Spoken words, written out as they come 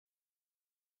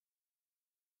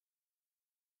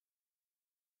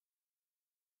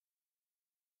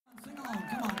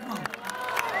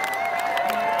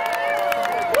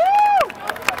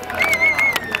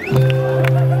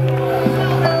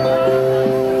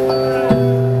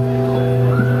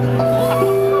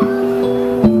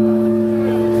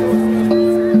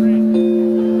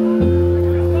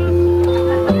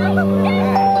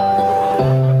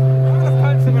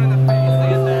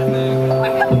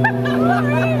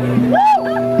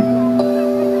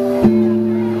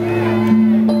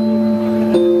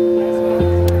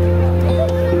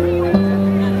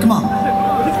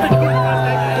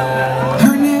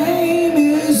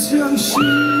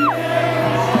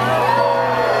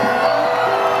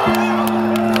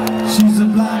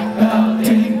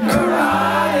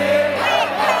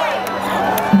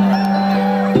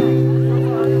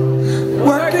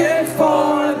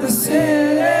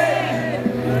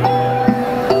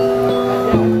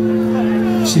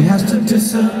She has to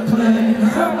discipline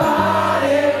her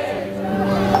body,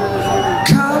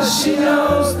 'cause she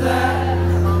knows that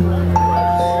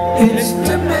it's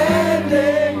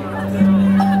demanding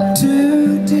to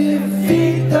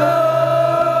defeat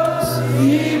those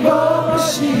evil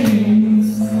machines.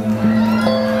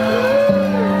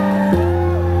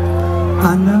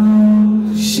 I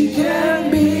know she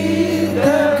can be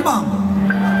there. Come on.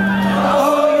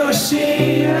 Oh,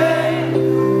 Yoshimi.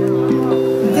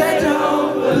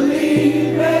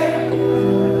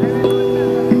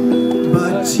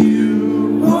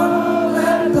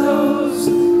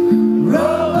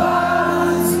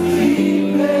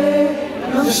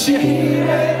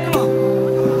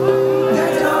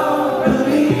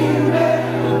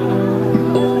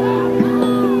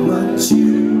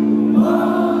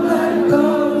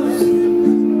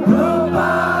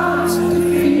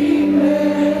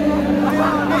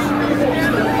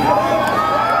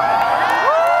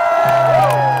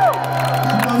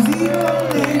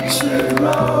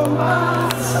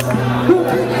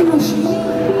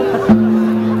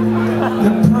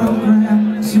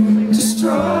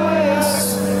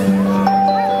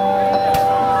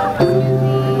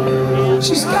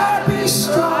 She's gotta be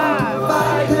strong to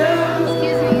fight them.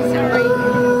 Excuse me, sorry.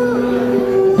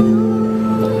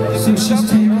 So she's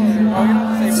taking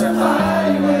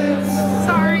violence.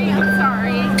 Sorry, I'm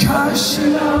sorry. 'Cause she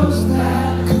knows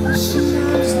that,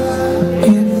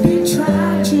 it'd be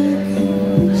tragic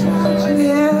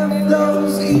if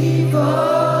those evil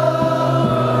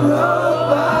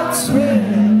robots win.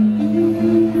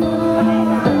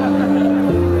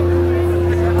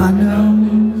 I know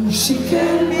she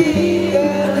can be.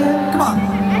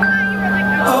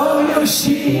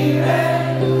 Yoshimi,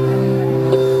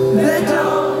 they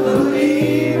don't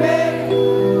believe it,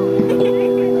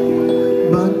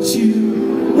 but you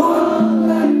won't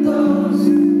let those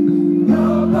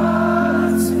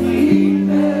robots leave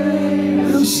me.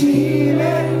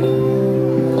 Yoshimi,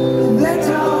 they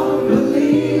don't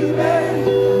believe it,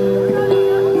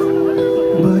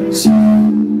 but you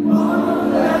won't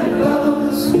let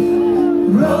those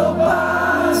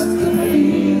robots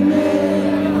leave me.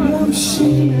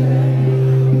 Yoshimi.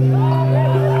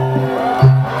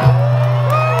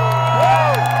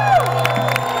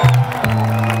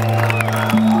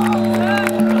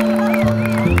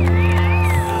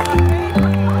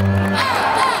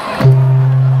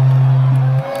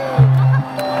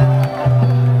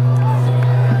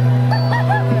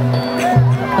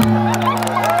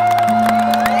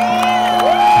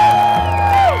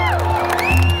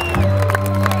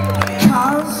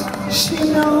 She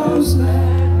knows that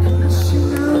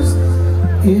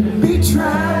it'd be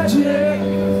tragic